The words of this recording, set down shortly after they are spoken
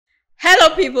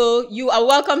Hello, people. You are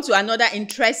welcome to another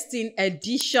interesting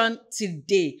edition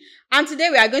today. And today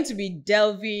we are going to be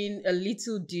delving a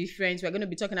little different. We're going to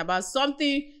be talking about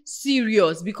something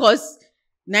serious because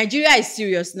Nigeria is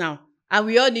serious now and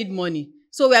we all need money.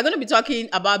 So we are going to be talking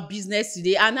about business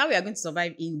today and how we are going to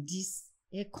survive in this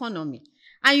economy.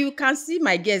 And you can see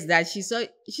my guest that she's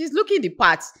looking the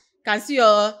part. Can see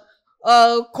her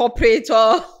corporate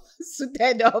or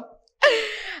suited up.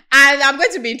 And I'm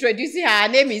going to be introducing her. Her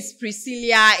name is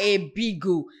Priscilla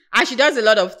Ebigu. And she does a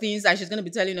lot of things and she's going to be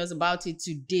telling us about it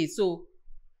today. So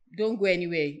don't go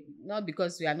anywhere. Not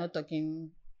because we are not talking,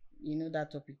 that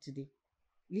topic today.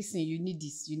 Listen, you need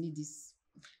this. You need this.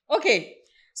 Okay.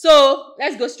 So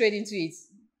let's go straight into it.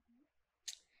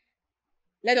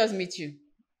 Let us meet you.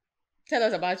 Tell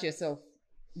us about yourself.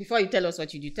 Before you tell us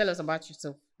what you do, tell us about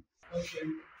yourself. Okay.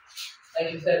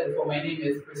 Like you said before, my name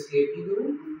is Priscilla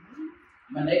Ebigu.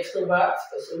 I'm an extrovert,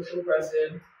 a social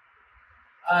person.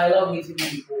 I love meeting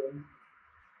people.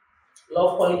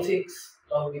 Love politics,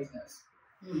 love business.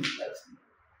 That's me.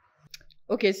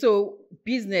 Okay, so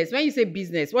business. When you say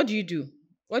business, what do you do?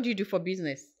 What do you do for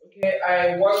business? Okay,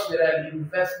 I work with an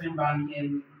investment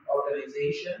banking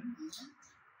organization.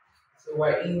 So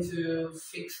we're into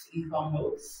fixed income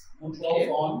notes, mutual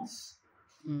funds,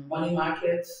 money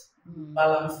markets,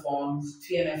 balance funds,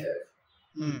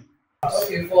 TNFF.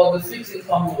 Okay, for the fixed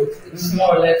income notes, it's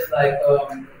more or less like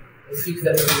a fixed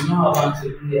deposit. You know how banks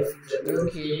will do their fixed deposit.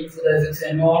 Okay. So there's a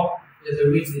tenor, there's a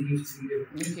rate they give to you.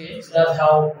 Okay. So that's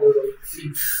how the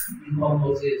fixed income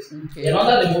note is. Okay. And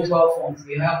under the mutual funds,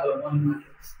 we have money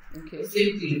markets. Okay.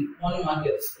 Same thing, money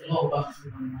markets. A lot of banks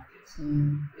do money markets.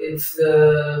 It's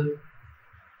the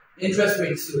interest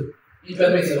rate too.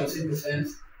 Interest rate is 17%.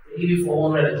 They give you for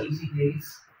 180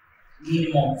 days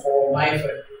minimum for my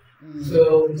friend.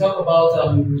 So we talk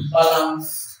about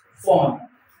balance fund.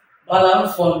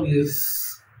 Balance fund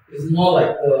is more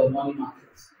like the money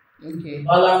market. Okay.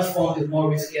 Balance fund is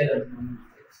more riskier than the money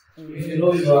market. If you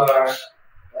know you are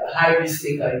a high risk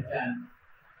taker, you can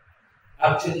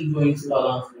actually go into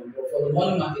balance fund. But for the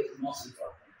money market, it's not safer.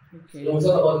 Okay. So we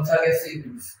talk about the target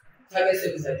savings. Target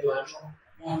savings like you are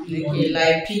monthly,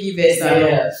 like piggy banks.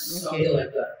 Yes, something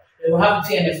like that. Then we have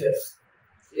TNFF.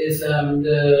 Is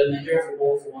the Nigeria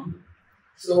Football Fund.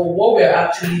 So what we're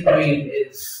actually doing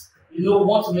is, we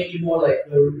want to make it more like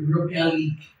the European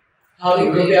League. How the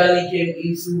European League came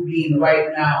into being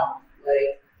right now,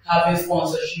 like having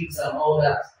sponsorships and all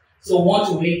that. So we want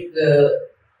to make the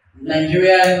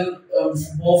Nigerian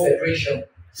Football Federation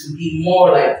to be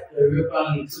more like the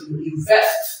European League, to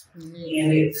invest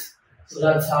in it. So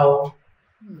that's how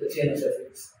the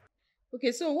TNFF is.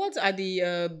 Okay, so what are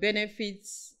the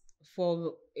benefits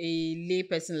for a lay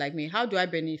person like me? How do I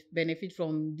benefit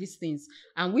from these things,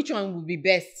 and which one would be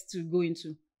best to go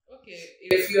into? Okay,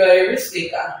 if you are a risk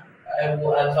taker, I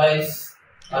will advise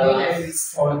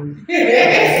balance fund. So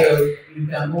you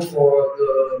can go for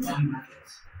the money market.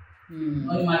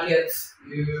 Money market,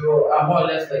 you are more or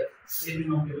less like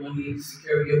saving up your money,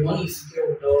 secure. Your money is secure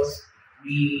with us.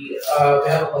 We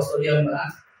have a custodian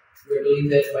bank. We're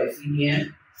regulated by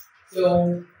CBN.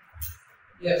 So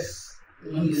yes.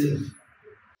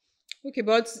 Okay,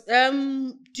 but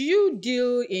do you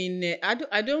deal in?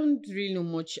 I don't really know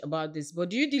much about this, but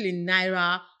do you deal in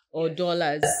naira or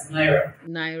dollars?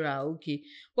 Naira. Okay,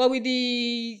 but with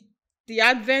the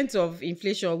advent of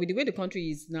inflation, with the way the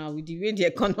country is now, with the way the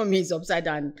economy is upside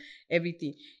down, and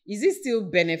everything, is it still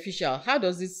beneficial? How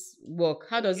does this work?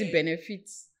 How does it benefit?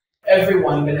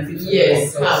 Everyone benefits.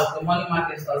 Yes. How the money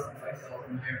market starts from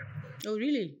 5,000 naira. Oh,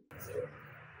 really?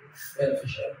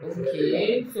 Beneficial.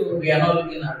 Okay. So we are not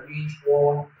looking at rich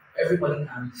or everybody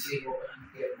can save up and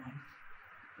get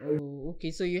money. Oh,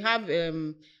 okay. So you have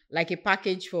like a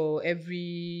package for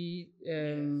every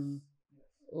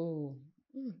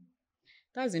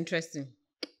that's interesting.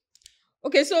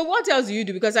 Okay, so what else do you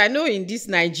do? Because I know in this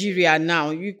Nigeria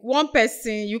now, one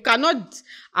person, you cannot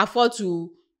afford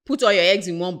to put all your eggs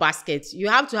in one basket. You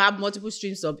have to have multiple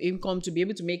streams of income to be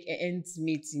able to make ends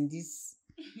meet in this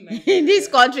in this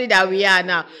country that we are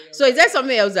now. So is there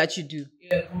something else that you do?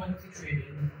 Yeah, commodity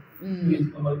trading.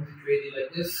 Commodity trading,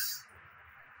 like this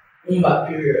Umba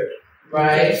period.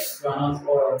 Rice, groundnut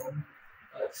oil.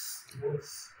 That's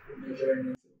what's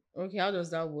measuring. Okay, how does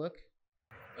that work?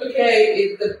 Okay,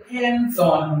 it depends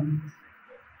on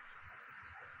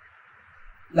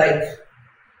like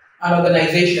an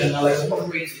organization, like a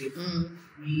cooperative.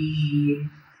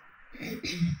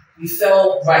 We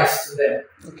sell rice to them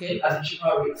at a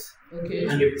cheaper rate. Okay.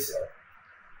 And they resell.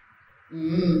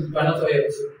 Groundnut oil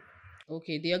too.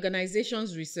 Okay, the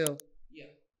organizations resell.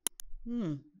 Yeah.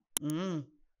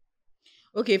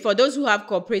 Okay, for those who have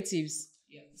cooperatives,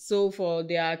 Yeah. so for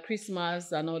their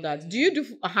Christmas and all that, do you do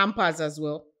hampers as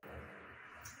well?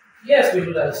 Yes, we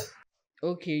do that.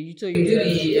 Okay, you We do do the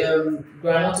the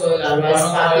groundnut oil and rice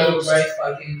banana oil, package. rice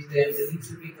package, then a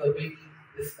little bit of maybe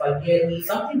the spaghetti,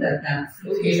 something that can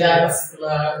fit Okay, into a that's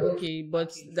particular okay,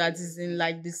 but that is in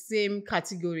like the same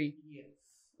category. Yes.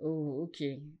 Oh,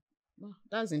 okay. Wow,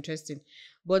 that's interesting.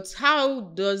 But how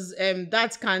does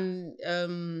that can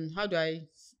how do I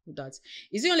put that?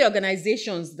 Is it only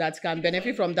organizations that can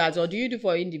benefit from that, or do you do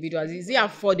for individuals? Is it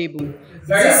affordable? It's Is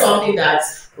very it something affordable. that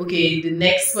okay, the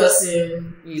next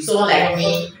person, if someone like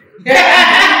me, You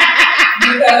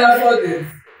can afford it.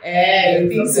 you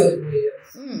think It's so? affordable,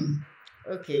 yes.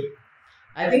 Okay.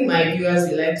 I think my viewers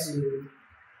would like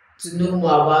to know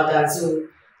more about that. So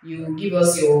you give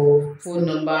us your phone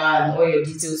number and all your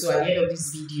details. So at the end of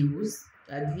this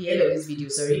video,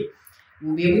 sorry,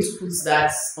 we'll be able to put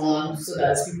that on so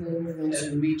that people who want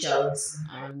to reach out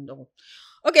and all.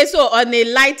 Okay, so on a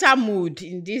lighter mood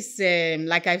in this,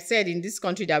 like I've said, in this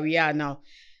country that we are now.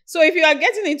 So if you are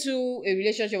getting into a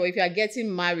relationship or if you are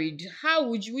getting married, how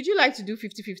would you like to do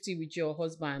 50-50 with your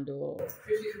husband or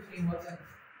 50-50 in what sense?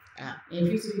 in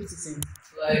 50-50 sense?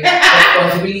 Like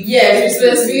responsibility. Yes,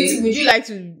 responsibility. Would you like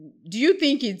to? Do you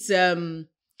think it's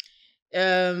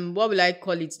what will I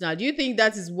call it now? Do you think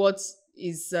that is what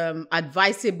is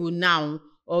advisable now,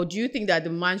 or do you think that the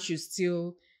man should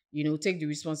still, take the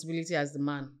responsibility as the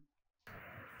man?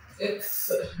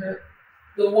 It's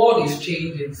the world is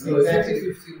changing, so Exactly.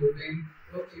 50-50 will be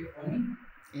okay for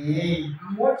me.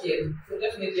 I'm working, so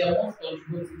definitely I want to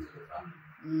contribute to the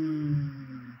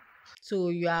family. So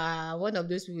you are one of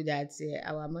those people that say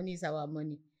our money is our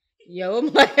money. Your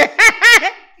own money.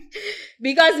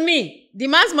 Because me, the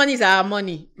man's money is our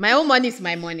money. My own money is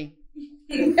my money.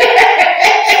 50-50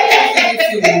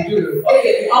 will do.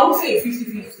 Okay, I would say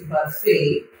 50-50, but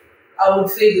I would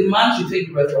say the man should take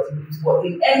the responsibility, but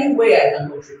in any way I can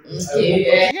contribute.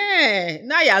 Okay.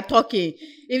 Now you are talking.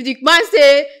 If the man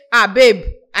say, babe,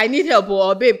 I need help,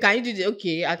 or babe, can you do this?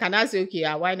 Okay, I can say, okay,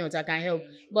 why not? I can help.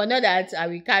 But not that I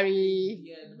will carry.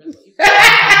 Yeah,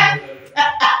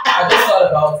 I just thought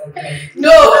about it.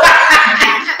 No.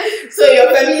 So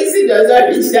your feminism does not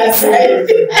reach that side.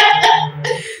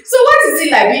 So what is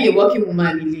it like being a working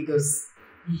woman in Lagos?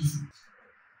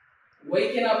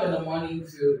 Waking up in the morning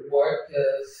to work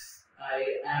because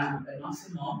I am a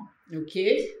nursing mom.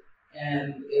 Okay.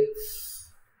 And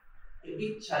it's a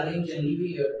big challenge in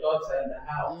leaving your daughter in the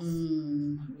house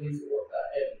and going to work that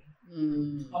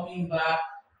early. Coming back,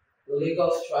 the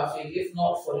Lagos traffic, if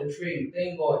not for the train,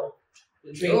 thank God.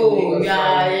 The train. Oh,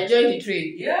 yeah, enjoy the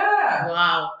train. Yeah.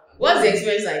 Wow. What's the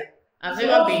experience like? I've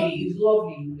never been. It's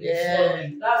lovely. Yeah.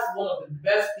 Lovely. That's one of the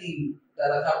best things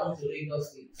that has happened to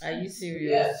Lagos State. Are you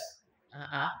serious? Yes.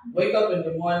 Wake up in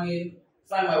the morning,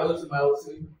 find my way to my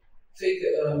hotel, take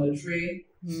a train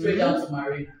straight down to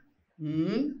Marina.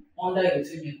 Under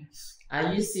 18 minutes.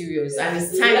 Are you serious? And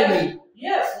it's timely.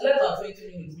 Yes, less than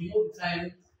 20 minutes. You know the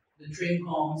time the train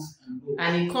comes and goes.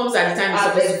 And it comes at the time it's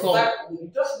supposed to come.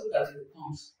 Exactly. Just look at it, it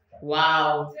comes.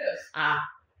 Wow. Yes.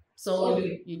 So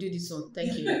you do this one.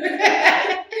 Thank you.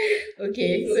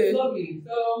 Okay. So it's lovely.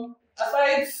 So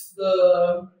aside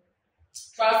the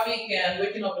traffic and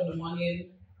waking up in the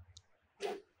morning,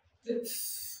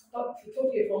 it's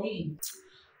okay for me.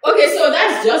 Okay, so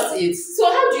that's just it.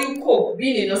 So how do you cope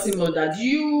being a nursing mother? Do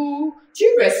you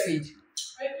breastfeed?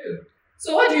 I do.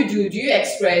 So what do you do? Do you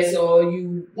express, or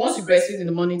you once you breastfeed in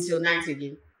the morning till night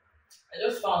again? I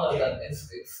just found out that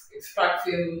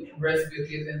extracting breastfeed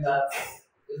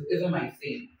isn't my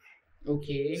thing.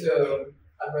 Okay. So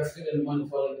I breastfeed in the morning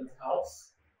before I leave the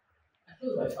house. I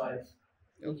close by 5.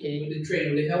 Okay. With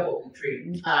the help of the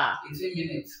train. 18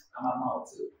 minutes, I'm out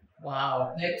too.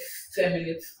 Wow. Next 10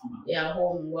 minutes, I'm out. Yeah,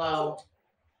 home. Wow.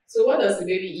 So what does the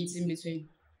baby eat in between?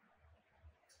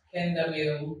 Tender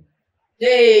meal.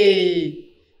 Hey.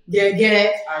 Yeah.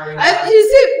 You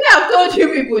see, I've told you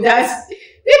people that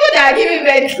are giving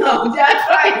birth now, they are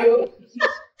trying you.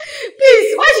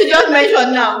 Please, why should you just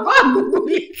mention now? Go and Google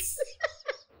it.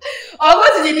 Or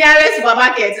go to the nearest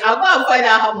supermarket. I'll go and find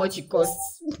out how much it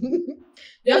costs.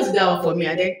 Just do that one for me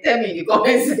and then tell me in the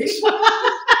comment section.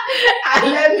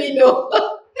 And let me know.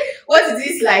 What is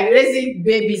this like raising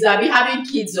babies? I'll be having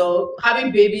kids or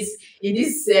having babies in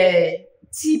this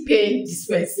T-pain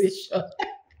dispensation.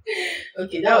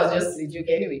 Okay, that was just a joke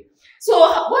anyway. So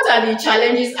what are the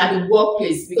challenges at the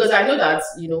workplace? Because I know that,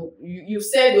 you've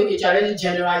said, okay, challenges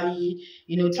generally,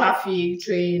 traffic,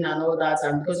 train and all that,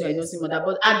 and because you're a nursing mother.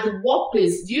 But at the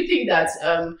workplace, do you think that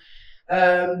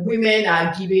women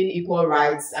are given equal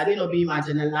rights? Are they not being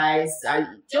marginalized?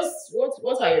 Just what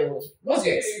what's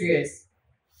your experience?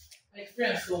 My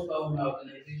experience so far with my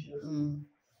organization, Mm.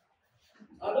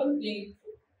 I don't think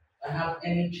I have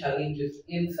any challenges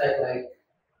inside. Like,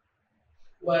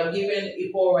 we're given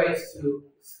equal rights to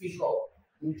speak up.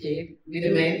 Okay, with the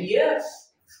men.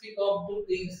 Yes, speak up, do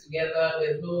things together.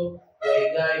 There's no,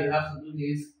 you're a guy, you have to do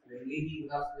this. You're a lady, you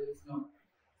have to do this. No,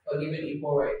 we're given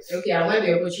equal rights. Okay, and when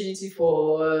the opportunity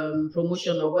for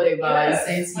promotion or whatever Yes,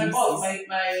 incentives my boss, is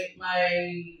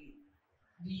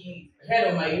the head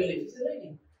of my unit is a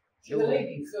lady. She's a Oh.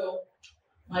 lady. So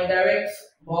my direct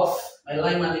boss, my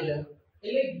line manager, a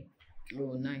lady.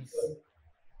 oh nice. So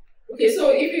Okay,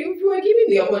 so if you were given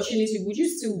the opportunity, would you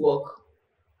still work?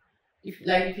 If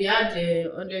you had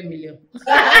 100 million.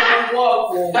 I will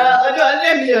work.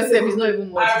 100 million self is not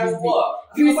even much I these will days. work.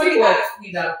 You will Somebody still work. asked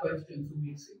me that question 2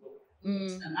 weeks ago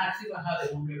Mm, and asked if I had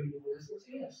a 100 million. I said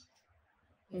yes.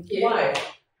 okay. Why?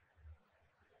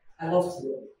 I love to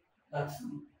work. That's me.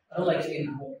 I don't like staying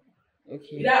at home.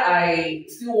 Okay. Either I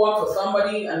still work for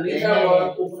somebody and later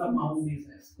on open up my own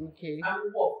business. Okay. I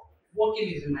will work. Working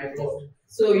is in my blood.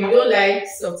 So you don't like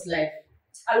soft life?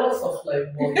 I love soft life,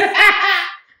 but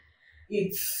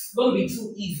it's going to be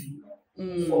too easy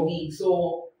for me.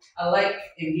 So I like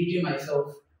engaging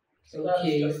myself. So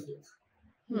Okay. that's just it.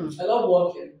 Hmm. I love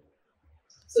working.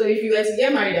 So if you were to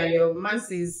get married and your man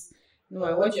says, no,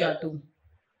 I want you at home.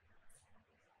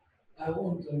 I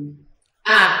won't.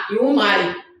 You won't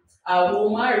marry. I will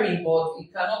marry, but he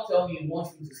cannot tell me he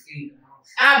wants me to stay in the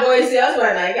house. But it's your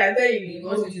husband. I can tell you he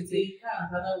wants you to stay. He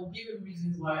can't, and I will give him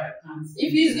reasons why I can't.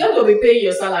 If he's going to be paying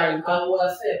your salary, I will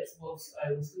accept, but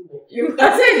I will still work. you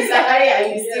accept the salary and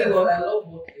you Yes, still work. I love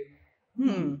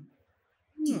working.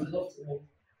 I love to work.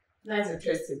 That's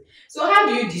interesting. So how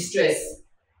do you de-stress?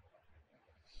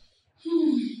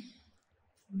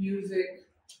 Music,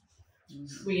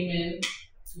 swimming,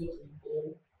 two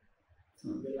people,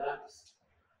 relax.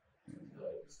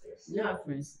 You have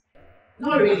friends?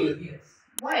 Not really. Yes.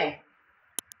 Why?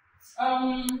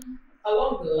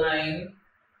 Along the line,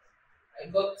 I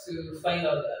got to find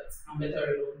out that I'm better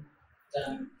alone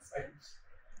than friends.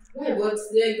 Why? But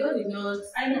God did not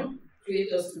I know.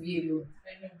 create us to be alone.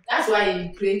 I know. That's why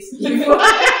He creates you.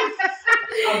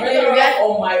 I'm better off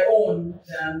on my own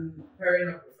than pairing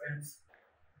up with friends.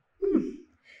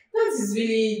 That is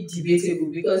really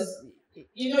debatable because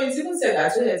it's even said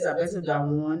that two heads are better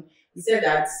than one. He said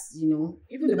that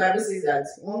even the Bible says that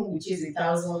one will chase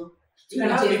 1,000, two You can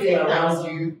will have chase people around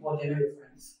 10,000. you, but they're not your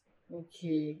friends.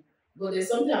 Okay, but there's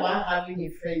something about having a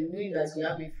friend, knowing that you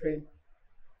have a friend.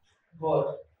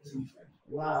 God is my friend.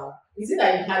 Wow, is it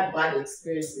that you had bad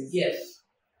experiences? Yes.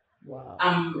 Wow.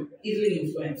 I'm easily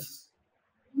influenced.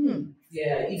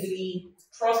 Yeah, easily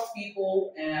trust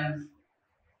people and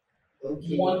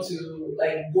want to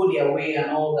go their way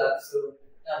and all that. So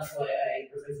that's why I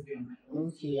prefer to be on my own.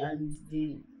 Okay, and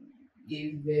they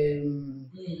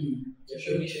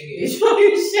show me they shaggy. show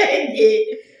you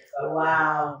shaggy.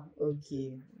 Wow. Okay.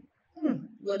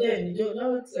 But then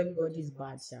not everybody is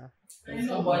bad, sha. I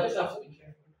know, but I just have to be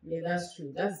careful. Yeah, that's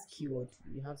true. That's the keyword.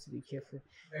 You have to be careful.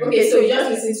 Very Okay, so you just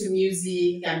listen to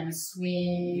music and you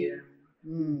swim. Yeah.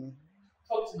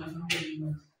 Talk to my family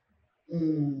members.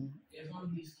 Yeah,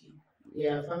 family is key.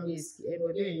 Yeah, family is key.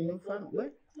 But then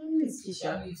family is key,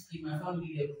 sha. Family is key. My family,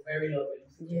 they're very loving.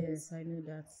 Yes, I know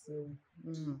that. So.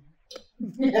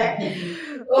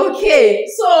 Okay,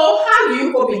 so how do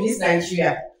you cope in this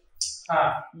Nigeria?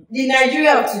 The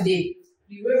Nigeria of today.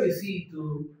 The way we see it,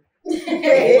 though.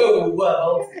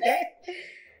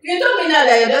 You told me now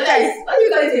that your daughter is. What do you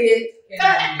call it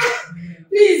again?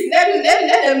 Please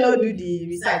let them not do the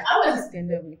research. How much is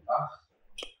Kendall?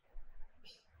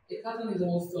 A carton is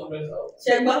almost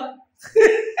 200,000. Shegba.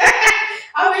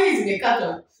 How many is in a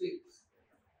carton? 6.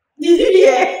 Did you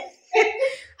hear?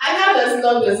 And how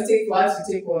long does it take for us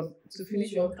to take one to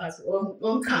finish one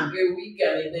can? A week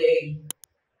and a day.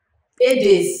 8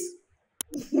 days.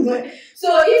 So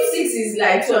if 6 is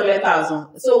like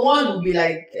 200,000, so one would be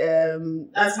like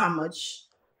that's how much?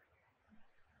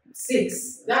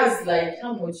 6. That's like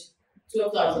how much?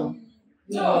 12,000.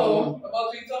 No,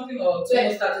 about 20 something or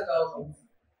 30,000.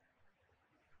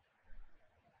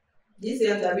 This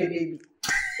is a baby.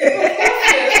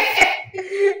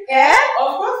 Yeah? Of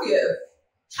course, yes.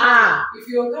 If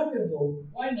you're capable,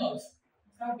 why not?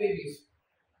 Have babies.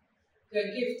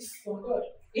 They're gifts from God.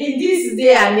 In this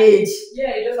day and age.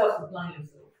 Yeah, you just have to plan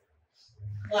yourself.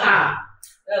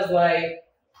 That's why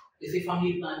they say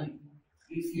family planning.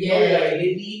 If you know you're a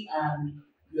lady and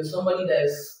you're somebody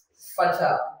that's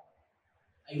fertile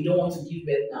and you don't want to give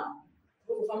birth now,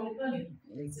 go for family planning.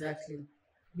 Exactly.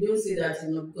 You don't say that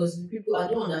because people I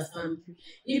don't understand.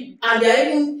 And there are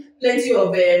even plenty of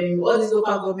all these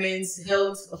local governments,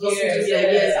 health hospitals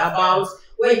ideas about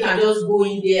where you can just go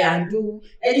in there and do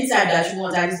anytime that you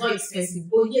want, and it's not expensive.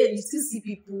 But yeah, you still see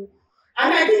people.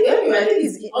 And I think anyway, I think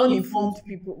it's uninformed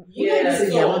people. Yeah, say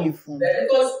they are uninformed.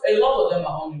 Because a lot of them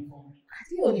are uninformed. I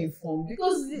think uninformed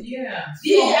because I think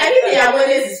the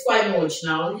awareness is quite much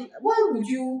now. Why would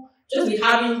you just be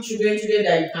having children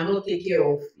that you cannot take care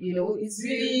of? It's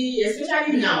really,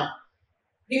 especially now.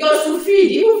 Because to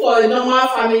feed, even for a normal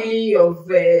family of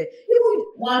even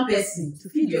one person, to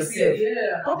feed yourself,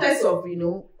 purpose of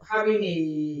having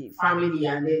a family,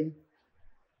 and then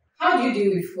how do you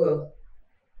deal with fuel?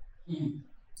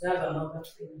 That's another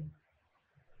thing.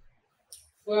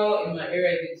 Well, in my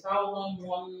area, it's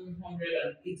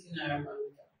 1,180 naira per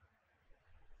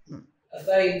liter.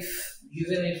 Aside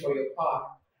using it for your car,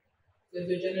 there's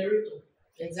a generator.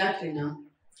 Exactly now.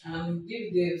 And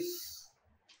these days,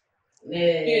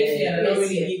 PHC are not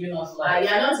really giving us life.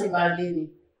 You are not in Bandini.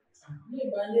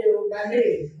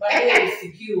 Bande is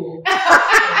secure.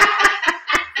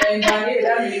 And Bande,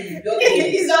 that means you just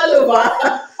it's all over.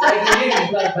 Like you live in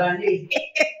Black Bande.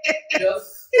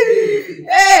 Just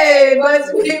hey, but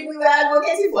we were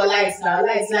advocating for lights now.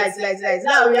 Lights.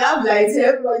 Now we have lights.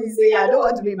 Everybody say, I don't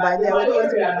want to be Bande. I don't want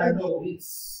to be Bande. I don't know.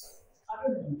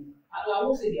 I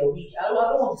won't say they're weak. I don't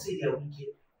want to say they're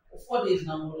weak. For 4 days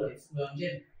now, no lights. We're on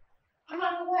gym.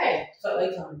 Why? So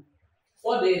like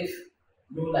 4 days,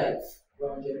 no lights.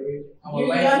 We're on generator.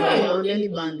 You are not on any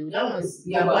band. That was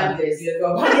your bandless.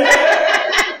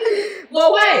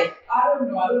 But why? I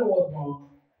don't know what's wrong.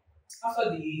 After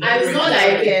the and it's not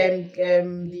like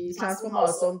the transformer or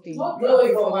something. No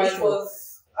information. It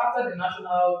was after the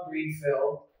national grid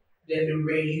fell, then the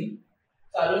rain.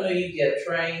 So I don't know if they're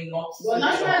trying not to. But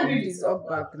national grid is up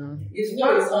back now. It's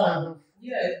back on.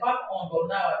 Yeah, it's back on, but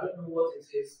now I don't know what it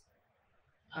is.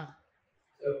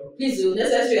 So please do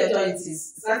necessary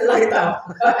authorities. Satellite town.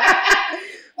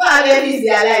 Well, them is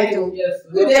their light too. Yes.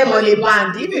 Put them on a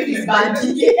band, even if it's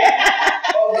bandy.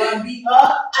 Or Bambi.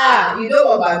 You know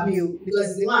what Bambi?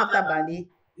 Because it's the one after Bandi.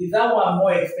 Is that one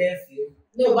more expensive?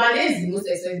 No, Bandi is the most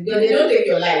expensive because they don't take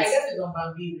your life. I guess it's on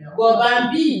Bambi now. But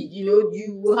Bambi,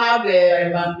 you will have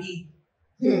Bambi.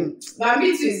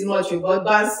 Bambi too is much, but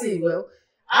Bansi, well,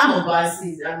 I'm on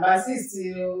Bansi, and Bansi is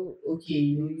still okay.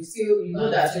 You know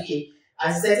that okay.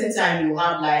 At a certain time, you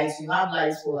have lights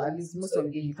for at least most of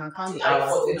the day. You can count the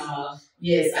hours. 14 hours.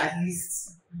 Yes, at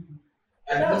least.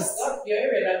 That's your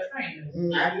area. That's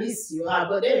fine. At least you have,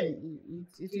 but then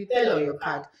it will tell on your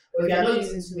card. But if you are not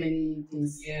using too many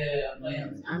things. Yeah,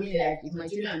 I mean, like if my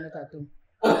children are not at home.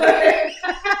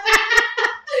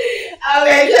 I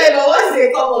will enjoy, but once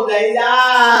they come up, like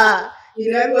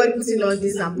everybody putting on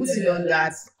this and putting on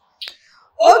that.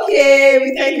 Okay,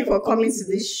 we thank you for coming to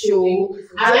this show.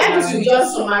 I like to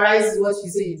just summarize what you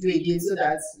say you do again, so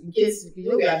that in case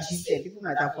we are gisted, people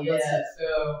might have forgotten. Yeah,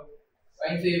 so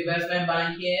we're into investment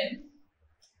banking,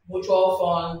 mutual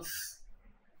funds,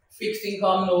 fixed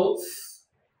income notes,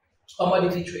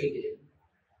 commodity trading.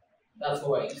 That's what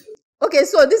we're into. Okay,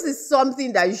 so this is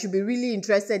something that you should be really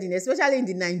interested in, especially in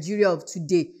the Nigeria of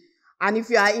today. And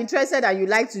if you are interested and you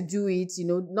like to do it,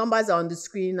 numbers are on the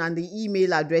screen and the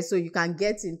email address, so you can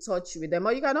get in touch with them.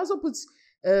 Or you can also put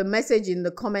a message in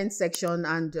the comment section,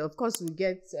 and of course, we'll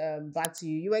get back to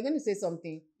you. You were going to say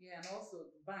something. Yeah, and also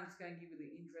banks can give you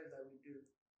the interest that we do.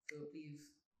 So please,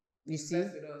 you see,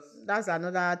 with us. That's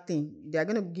another thing. They're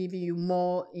going to be giving you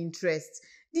more interest.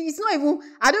 It's not even,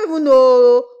 I don't even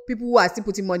know people who are still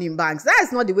putting money in banks. That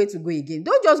is not the way to go again.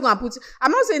 Don't just go and put, I'm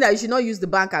not saying that you should not use the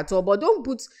bank at all, but don't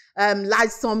put large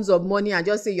sums of money and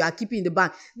just say you are keeping in the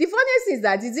bank. The funniest is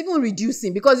that it's even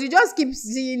reducing because you just keep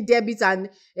seeing debit and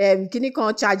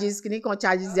Kinikon charges.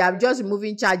 They are just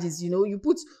removing charges. You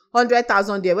put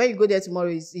 100,000 there. When you go there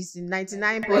tomorrow, it's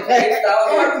 99.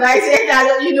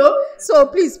 98,000. So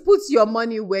please put your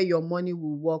money where your money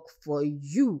will work for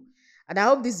you. And I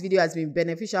hope this video has been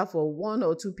beneficial for 1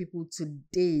 or 2 people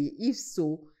today. If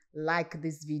so, like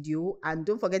this video and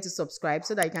don't forget to subscribe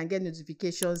so that you can get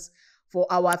notifications for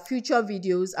our future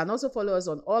videos, and also follow us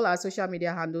on all our social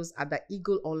media handles at The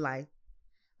Eagle Online.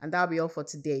 And that'll be all for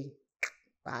today.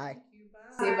 Bye.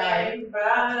 Say bye.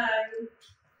 Bye.